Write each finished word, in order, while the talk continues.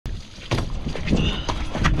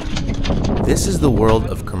This is the world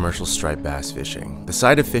of commercial striped bass fishing, the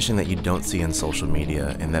side of fishing that you don't see on social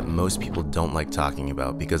media and that most people don't like talking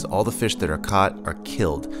about because all the fish that are caught are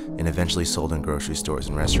killed and eventually sold in grocery stores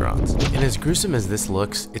and restaurants. And as gruesome as this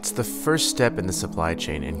looks, it's the first step in the supply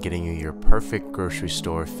chain in getting you your perfect grocery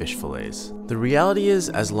store fish fillets. The reality is,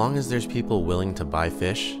 as long as there's people willing to buy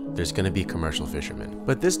fish, there's going to be commercial fishermen.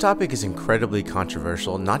 But this topic is incredibly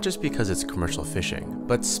controversial, not just because it's commercial fishing,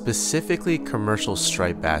 but specifically commercial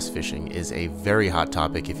striped bass fishing is a very hot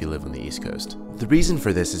topic if you live on the East Coast. The reason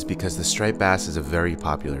for this is because the striped bass is a very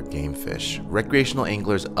popular game fish. Recreational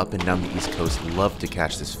anglers up and down the East Coast love to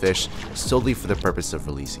catch this fish solely for the purpose of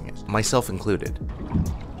releasing it, myself included.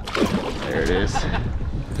 There it is.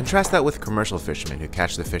 Contrast that with commercial fishermen who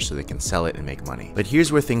catch the fish so they can sell it and make money. But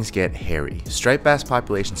here's where things get hairy. Striped bass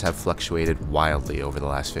populations have fluctuated wildly over the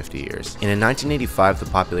last 50 years. And in 1985, the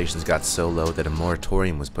populations got so low that a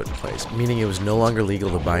moratorium was put in place, meaning it was no longer legal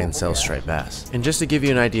to buy and sell striped bass. And just to give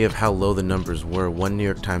you an idea of how low the numbers were, one New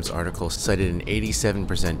York Times article cited an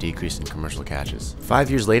 87% decrease in commercial catches. 5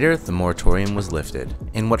 years later, the moratorium was lifted.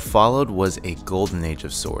 And what followed was a golden age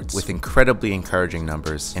of sorts, with incredibly encouraging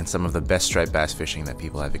numbers and some of the best striped bass fishing that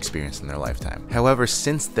people have experienced in their lifetime. However,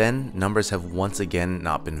 since then, numbers have once again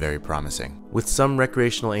not been very promising, with some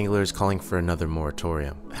recreational anglers calling for another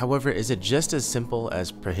moratorium. However, is it just as simple as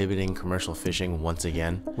prohibiting commercial fishing once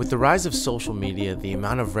again? With the rise of social media, the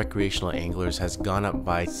amount of recreational anglers has gone up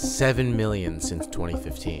by 7 million since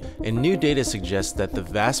 2015. And new data suggests that the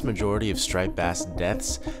vast majority of striped bass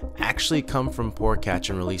deaths actually come from poor catch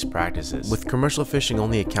and release practices, with commercial fishing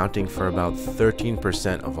only accounting for about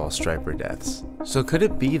 13% of all striper deaths. So could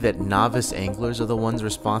it be that novice anglers are the ones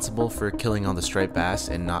responsible for killing all the striped bass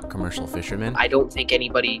and not commercial fishermen? I don't think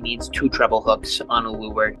anybody needs 2 treble hooks on a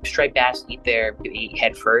lure. Striped bass eat their bait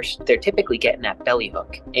head first. They're typically getting that belly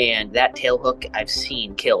hook, and that tail hook I've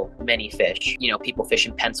seen kill many fish. You know, people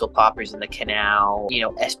fishing pencil poppers in the canal,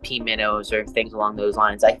 SP minnows or things along those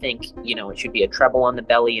lines. I think, it should be a treble on the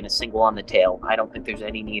belly and a single on the tail. I don't think there's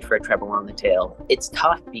any need for a treble on the tail. It's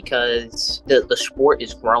tough because the sport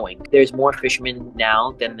is growing. There's more fishermen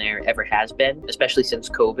now than there ever has been, especially since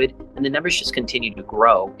COVID, and the numbers just continue to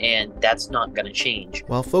grow, and that's not going to change.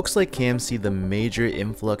 While folks like Cam see the major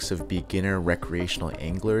influx of beginner recreational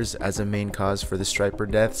anglers as a main cause for the striper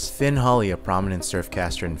deaths, Finn Hawley, a prominent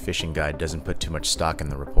surfcaster and fishing guide, doesn't put too much stock in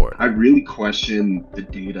the report. I really question the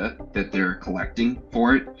data that they're collecting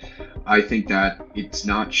for it. I think that it's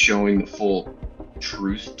not showing the full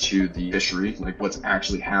truth to the fishery, like what's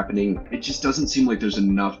actually happening. It just doesn't seem like there's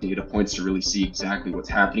enough data points to really see exactly what's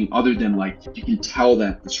happening, other than like you can tell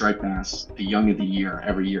that the striped bass, the young of the year,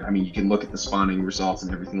 every year, I mean, you can look at the spawning results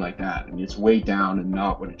and everything like that. I mean, it's way down and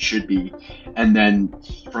not what it should be. And then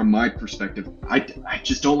from my perspective, I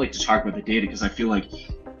just don't like to talk about the data because I feel like,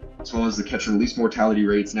 as well as the catch and release mortality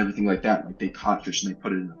rates and everything like that, like they caught fish and they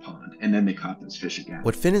put it in a pond and then they caught those fish again.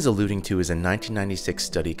 What Finn is alluding to is a 1996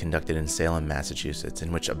 study conducted in Salem, Massachusetts,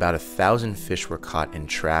 in which about 1,000 fish were caught in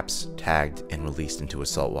traps, tagged, and released into a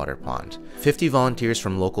saltwater pond. 50 volunteers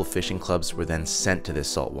from local fishing clubs were then sent to this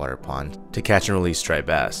saltwater pond to catch and release striped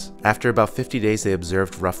bass. After about 50 days, they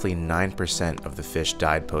observed roughly 9% of the fish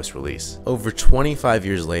died post-release. Over 25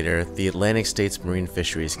 years later, the Atlantic States Marine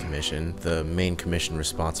Fisheries Commission, the main commission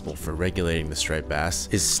responsible for regulating the striped bass,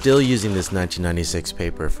 is still using this 1996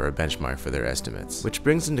 paper for a benchmark for their estimates, which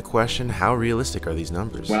brings into question how realistic are these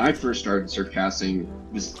numbers. When I first started surf casting,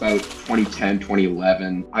 it was about 2010,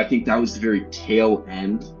 2011. I think that was the very tail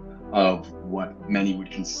end of what many would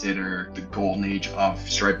consider the golden age of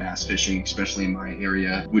striped bass fishing, especially in my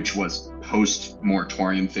area, which was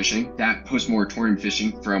post-moratorium fishing. That post-moratorium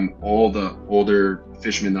fishing from all the older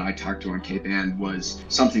fishermen that I talked to on Cape Ann was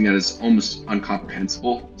something that is almost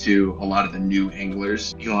incomprehensible to a lot of the new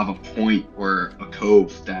anglers. You'll have a point or a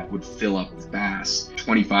cove that would fill up with bass,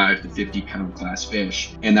 25 to 50 pound class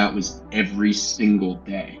fish, and that was every single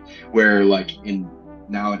day. Where like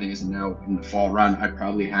nowadays and now in the fall run, I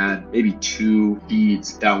probably had maybe 2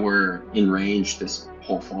 feeds that were in range this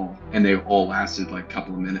whole fall, and they all lasted like a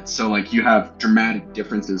couple of minutes. So like you have dramatic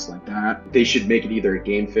differences like that. They should make it either a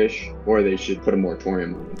game fish or they should put a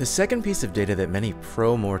moratorium on it. The second piece of data that many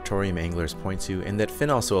pro-moratorium anglers point to, and that Finn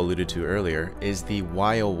also alluded to earlier, is the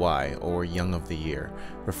YOY, or Young of the Year,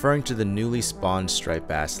 referring to the newly spawned striped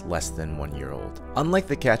bass less than 1 year old. Unlike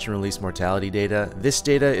the catch and release mortality data, this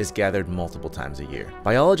data is gathered multiple times a year.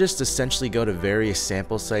 Biologists essentially go to various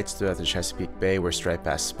sample sites throughout the Chesapeake Bay where striped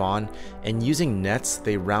bass spawn, and using nets,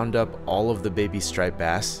 they round up all of the baby striped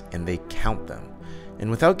bass and they count them. And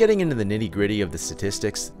without getting into the nitty-gritty of the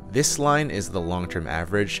statistics, this line is the long-term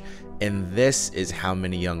average, And this is how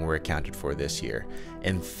many young were accounted for this year.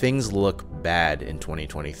 And things look bad in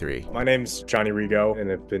 2023. My name's Johnny Rigo,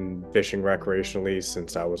 and I've been fishing recreationally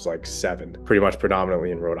since I was like 7, pretty much predominantly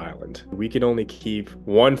in Rhode Island. We can only keep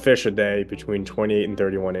 1 fish a day between 28 and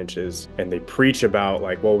 31 inches. And they preach about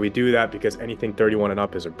like, well, we do that because anything 31 and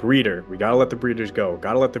up is a breeder. We gotta let the breeders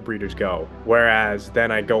go, Whereas then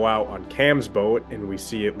I go out on Cam's boat and we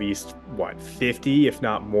see at least, 50, if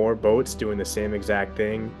not more boats doing the same exact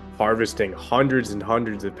thing, harvesting hundreds and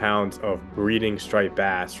hundreds of pounds of breeding striped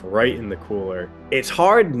bass right in the cooler. It's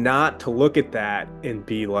hard not to look at that and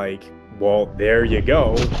be like, well, there you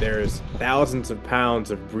go. There's thousands of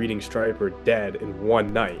pounds of breeding striper dead in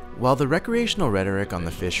one night. While the recreational rhetoric on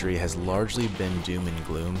the fishery has largely been doom and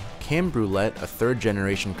gloom, Cam Brulette, a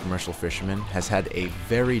third-generation commercial fisherman, has had a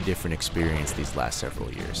very different experience these last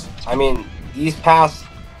several years. I mean, these past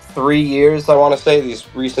 3 years, I want to say,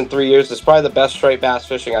 these recent 3 years, is probably the best striped bass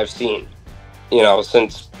fishing I've seen,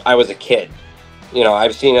 since I was a kid.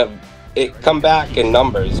 I've seen it come back in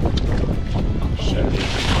numbers. Oh,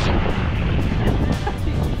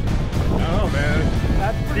 man.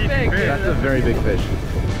 That's pretty big. That's a very big fish.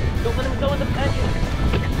 Don't let him go in the pension.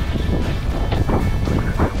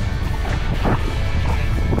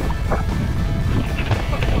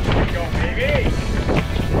 Go, baby.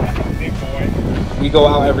 Big boy. We go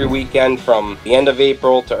out every weekend from the end of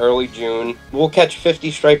April to early June. We'll catch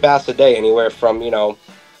 50 striped bass a day, anywhere from,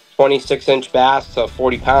 26-inch bass to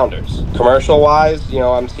 40-pounders. Commercial-wise,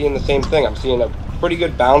 I'm seeing the same thing. I'm seeing a pretty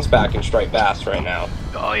good bounce back in striped bass right now.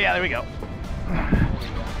 Oh yeah, there we go.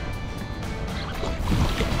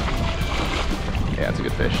 Yeah, that's a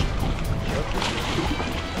good fish.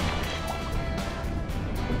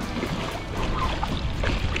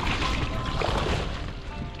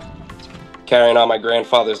 Carrying on my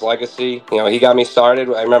grandfather's legacy. He got me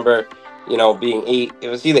started. I remember, being 8, it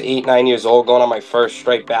was either 8, 9 years old, going on my first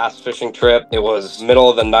striped bass fishing trip. It was middle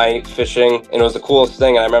of the night fishing, and it was the coolest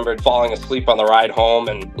thing. And I remember falling asleep on the ride home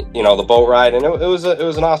and, the boat ride. And it was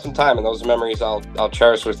an awesome time. And those memories I'll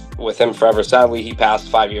cherish with him forever. Sadly, he passed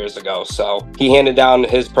 5 years ago. So he handed down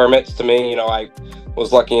his permits to me. I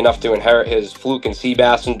was lucky enough to inherit his fluke and sea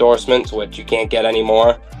bass endorsements, which you can't get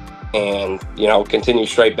anymore. And, continue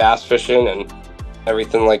striped bass fishing and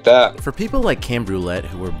everything like that. For people like Cam Brulette,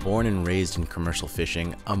 who were born and raised in commercial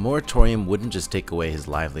fishing, a moratorium wouldn't just take away his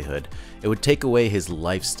livelihood, it would take away his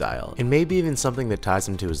lifestyle, and maybe even something that ties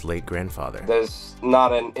him to his late grandfather. There's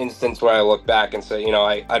not an instance where I look back and say,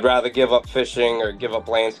 I'd rather give up fishing or give up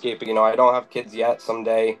landscaping. I don't have kids yet.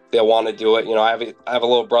 Someday they'll want to do it. I have a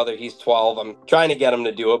little brother, he's 12. I'm trying to get him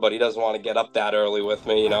to do it, but he doesn't want to get up that early with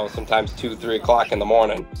me, sometimes 2, 3 o'clock in the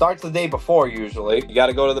morning. Starts the day before usually. You got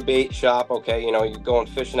to go to the bait shop, okay, you're going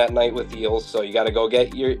fishing at night with eels, so you got to go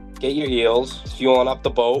get your eels, fueling up the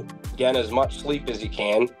boat, getting as much sleep as you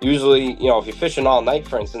can. Usually, if you're fishing all night,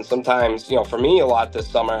 for instance, sometimes, for me a lot this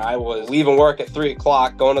summer, I was leaving work at 3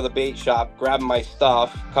 o'clock, going to the bait shop, grabbing my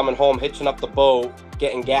stuff, coming home, hitching up the boat,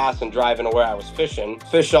 getting gas and driving to where I was fishing.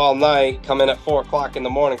 Fish all night, come in at 4 o'clock in the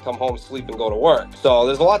morning, come home, sleep, and go to work. So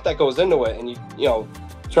there's a lot that goes into it, and you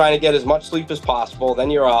trying to get as much sleep as possible, then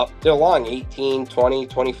you're up. They're long, 18, 20,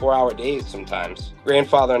 24-hour days sometimes.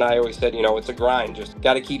 Grandfather and I always said, it's a grind, just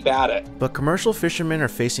got to keep at it. But commercial fishermen are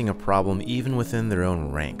facing a problem even within their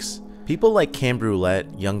own ranks. People like Cam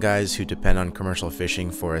Brulette, young guys who depend on commercial fishing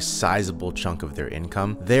for a sizable chunk of their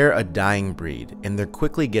income, they're a dying breed, and they're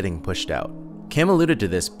quickly getting pushed out. Cam alluded to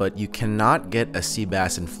this, but you cannot get a sea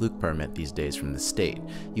bass and fluke permit these days from the state.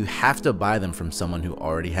 You have to buy them from someone who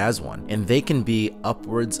already has one, and they can be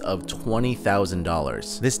upwards of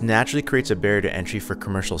 $20,000. This naturally creates a barrier to entry for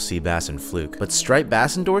commercial sea bass and fluke, but striped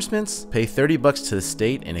bass endorsements? Pay $30 to the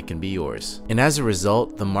state and it can be yours. And as a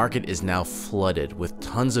result, the market is now flooded with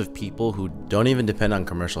tons of people who don't even depend on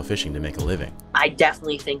commercial fishing to make a living. I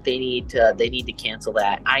definitely think they need to cancel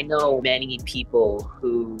that. I know many people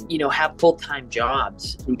who, have full-time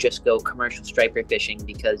jobs who just go commercial striper fishing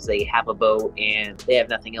because they have a boat and they have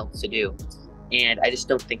nothing else to do. And I just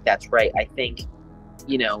don't think that's right. I think,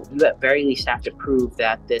 you at very least have to prove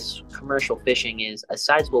that this commercial fishing is a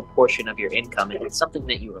sizable portion of your income and it's something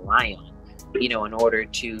that you rely on, in order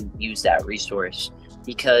to use that resource.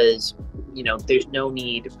 Because, there's no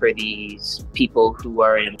need for these people who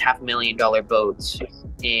are in $500,000 boats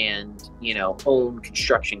and, own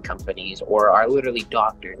construction companies or are literally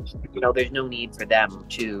doctors. There's no need for them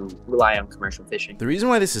to rely on commercial fishing. The reason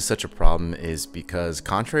why this is such a problem is because,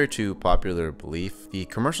 contrary to popular belief, the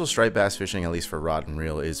commercial striped bass fishing, at least for rod and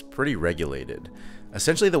reel, is pretty regulated.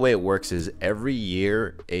 Essentially, the way it works is every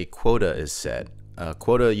year a quota is set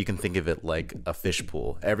Quota, you can think of it like a fish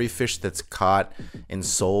pool. Every fish that's caught and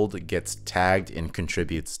sold gets tagged and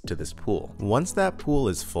contributes to this pool. Once that pool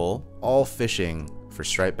is full, all fishing for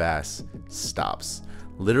striped bass stops.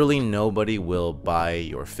 Literally nobody will buy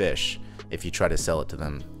your fish if you try to sell it to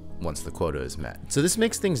them once the quota is met. So this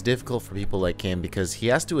makes things difficult for people like him because he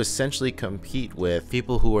has to essentially compete with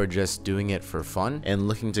people who are just doing it for fun and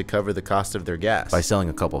looking to cover the cost of their gas by selling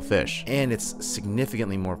a couple fish. And it's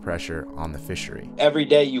significantly more pressure on the fishery. Every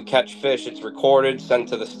day you catch fish, it's recorded, sent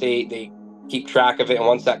to the state. They keep track of it, and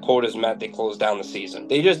once that quota is met, they close down the season.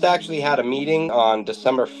 They just actually had a meeting on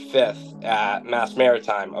December 5th at Mass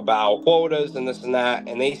Maritime about quotas and this and that,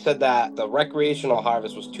 and they said that the recreational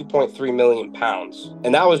harvest was 2.3 million pounds.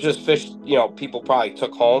 And that was just fish, you know, people probably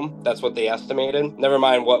took home. That's what they estimated. Never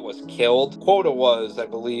mind what was killed. Quota was, I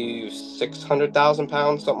believe, 600,000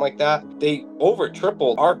 pounds, something like that. They over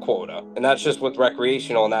tripled our quota, and that's just with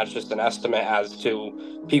recreational, and that's just an estimate as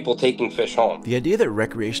to people taking fish home. The idea that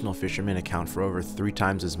recreational fishermen account for over 3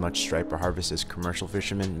 times as much striper harvest as commercial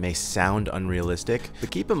fishermen may sound unrealistic,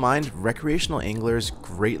 but keep in mind, recreational anglers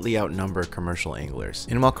greatly outnumber commercial anglers.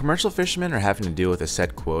 And while commercial fishermen are having to deal with a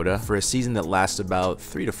set quota for a season that lasts about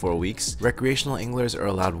 3 to 4 weeks, recreational anglers are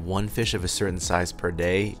allowed 1 fish of a certain size per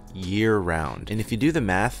day year round. And if you do the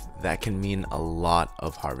math, that can mean a lot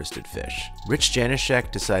of harvested fish. Rich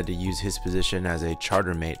Janishek decided to use his position as a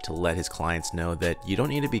charter mate to let his clients know that you don't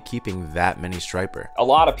need to be keeping that many striper. A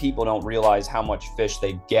lot of people don't realize how much fish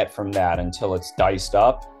they get from that until it's diced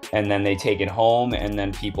up, and then they take it home, and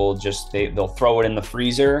then people just, they'll throw it in the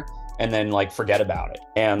freezer and then like forget about it.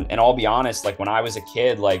 And I'll be honest, like when I was a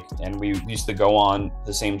kid, like, and we used to go on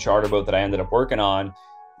the same charter boat that I ended up working on,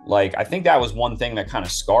 like I think that was one thing that kind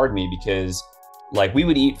of scarred me, because like we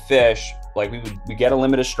would eat fish, like we get a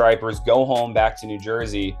limit of stripers, go home back to New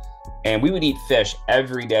Jersey, and we would eat fish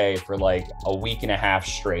every day for like a week and a half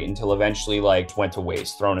straight until eventually like went to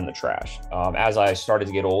waste, thrown in the trash. As I started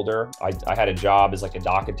to get older, I had a job as like a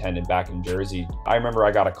dock attendant back in Jersey. I remember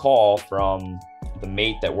I got a call from the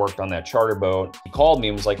mate that worked on that charter boat. He called me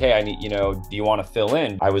and was like, hey, I need, you know, do you want to fill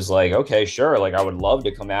in? I was like, okay, sure. Like I would love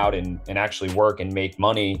to come out and actually work and make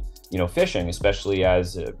money, you know, fishing, especially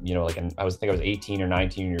as, you know, like think I was 18 or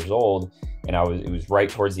 19 years old, and it was right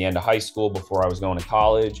towards the end of high school before I was going to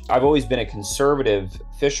college. I've always been a conservative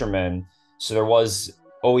fisherman, so there was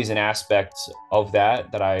always an aspect of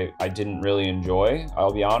that I didn't really enjoy,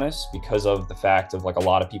 I'll be honest, because of the fact of like a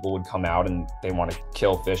lot of people would come out and they want to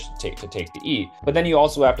kill fish to take to eat. But then you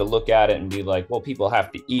also have to look at it and be like, well, people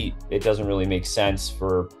have to eat. It doesn't really make sense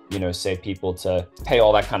for, you know, say people to pay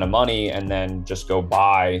all that kind of money and then just go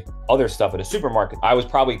buy other stuff at a supermarket. I was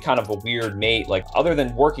probably kind of a weird mate. Like other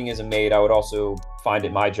than working as a mate, I would also find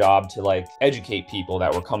it my job to like educate people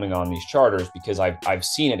that were coming on these charters, because I've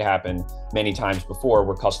seen it happen many times before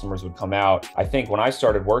where customers would come out. I think when I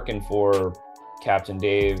started working for Captain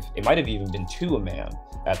Dave, it might have even been 2 a man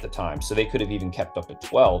at the time. So they could have even kept up at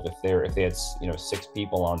 12 if they had, you know, 6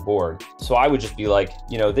 people on board. So I would just be like,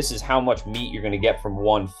 you know, this is how much meat you're going to get from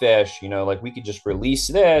 1 fish. You know, like we could just release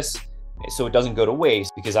this so it doesn't go to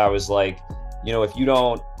waste, because I was like, you know, if you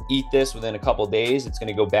don't eat this within a couple of days, it's going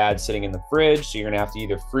to go bad sitting in the fridge. So you're going to have to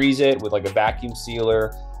either freeze it with like a vacuum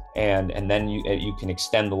sealer, and then you can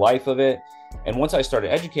extend the life of it. And once I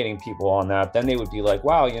started educating people on that, then they would be like,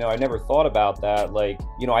 wow, you know, I never thought about that. Like,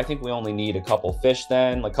 you know, I think we only need a couple fish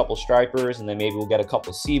then, like a couple stripers, and then maybe we'll get a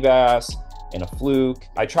couple sea bass and a fluke.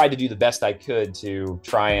 I tried to do the best I could to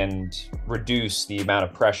try and reduce the amount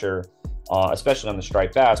of pressure, especially on the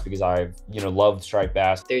striped bass, because I've, you know, loved striped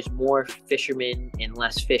bass. There's more fishermen and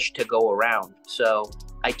less fish to go around. So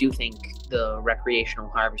I do think the recreational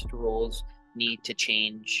harvest rules need to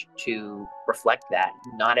change to reflect that.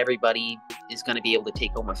 Not everybody is going to be able to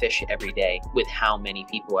take home a fish every day with how many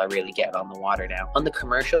people I really get on the water now. On the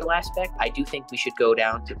commercial aspect, I do think we should go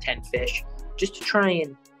down to 10 fish just to try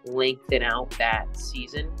and lengthen out that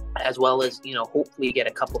season, as well as, you know, hopefully get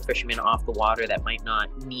a couple fishermen off the water that might not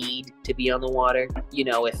need to be on the water. You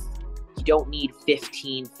know, if you don't need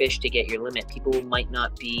 15 fish to get your limit, people might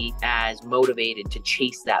not be as motivated to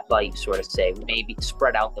chase that bite, sort of say. Maybe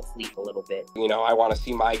spread out the fleet a little bit. You know, I want to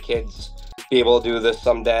see my kids be able to do this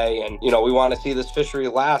someday, and, you know, we want to see this fishery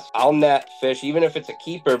last. I'll net fish, even if it's a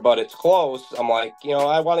keeper, but it's close. I'm like, you know,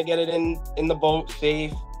 I want to get it in the boat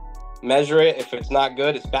safe, measure it. If it's not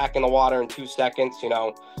good, it's back in the water in 2 seconds, you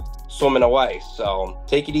know, swimming away. So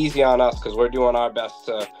take it easy on us, because we're doing our best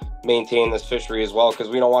to maintain this fishery as well, because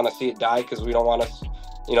we don't want to see it die, because we don't want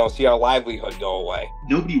to, see our livelihood go away.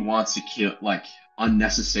 Nobody wants to kill, like,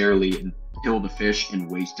 unnecessarily kill the fish and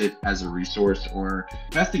waste it as a resource. Or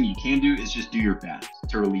the best thing you can do is just do your best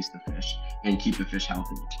to release the fish and keep the fish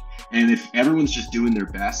healthy. And if everyone's just doing their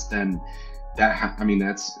best, then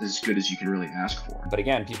that's as good as you can really ask for. But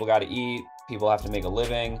again, people got to eat, people have to make a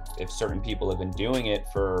living. If certain people have been doing it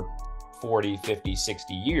for 40, 50,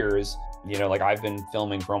 60 years, like I've been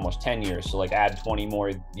filming for almost 10 years. So like add 20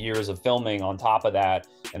 more years of filming on top of that.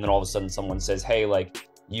 And then all of a sudden someone says, hey, like,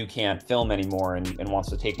 you can't film anymore and wants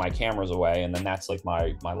to take my cameras away, and then that's like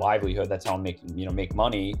my livelihood. That's how I'm making make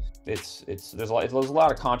money. There's a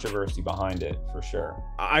lot of controversy behind it for sure.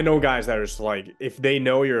 I know guys that are just like, if they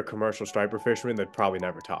know you're a commercial striper fisherman, they'd probably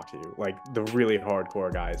never talk to you. Like the really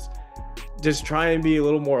hardcore guys, just try and be a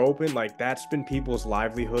little more open. Like that's been people's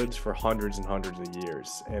livelihoods for hundreds and hundreds of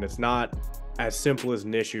years, and it's not as simple as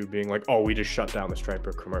an issue being like, oh, we just shut down the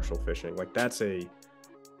striper commercial fishing. Like that's a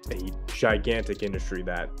gigantic industry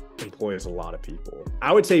that employs a lot of people.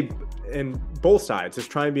 I would say in both sides, just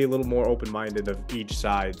try and be a little more open-minded of each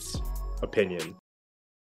side's opinion.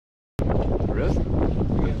 Really?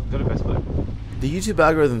 Go to Best Buy. The YouTube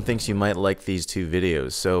algorithm thinks you might like these two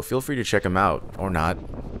videos, so feel free to check them out, or not.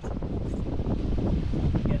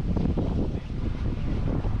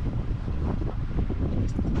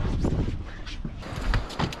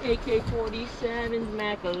 AK-47s,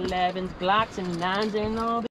 Mac 11s, Glocks, and 9s, and all